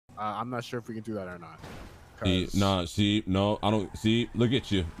I'm not sure if we can do that or not. No, I don't see. Look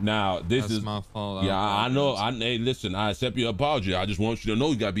at you now. That's my fault. Yeah, I know. Hey, listen, I accept your apology. I just want you to know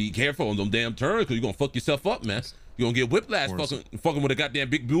you gotta be careful on them damn turns, cause you're gonna fuck yourself up, man. You're gonna get whiplash fucking with a goddamn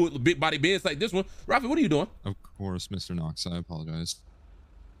big body Benz like this one. Ralphie, what are you doing? Of course, Mr. Knox. I apologize.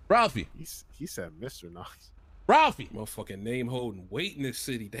 Ralphie. He said Mr. Knox. Ralphie. Motherfucking name holding weight in this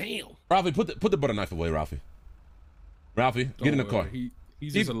city. Damn. Ralphie, put the butter knife away, Ralphie. Ralphie, get in the car.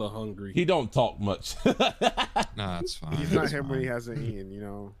 He's just a little hungry. He don't talk much. Nah, it's fine. He's not him when he hasn't eaten, you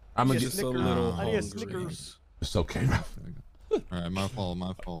know. I'm just a little hungry. I need Snickers. It's okay, Ralphie. All right, my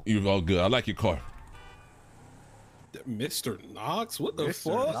fault. You're all good. I like your car. Mr. Knox? What the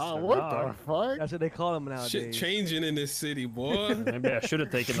fuck? What the fuck? That's what they call him nowadays. Shit changing in this city, boy. Maybe I should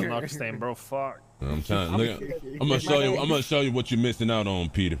have taken the Knox name, bro. Fuck. I'm trying. I'm gonna show you what you're missing out on,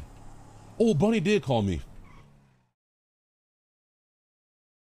 Peter. Oh, Bunny did call me.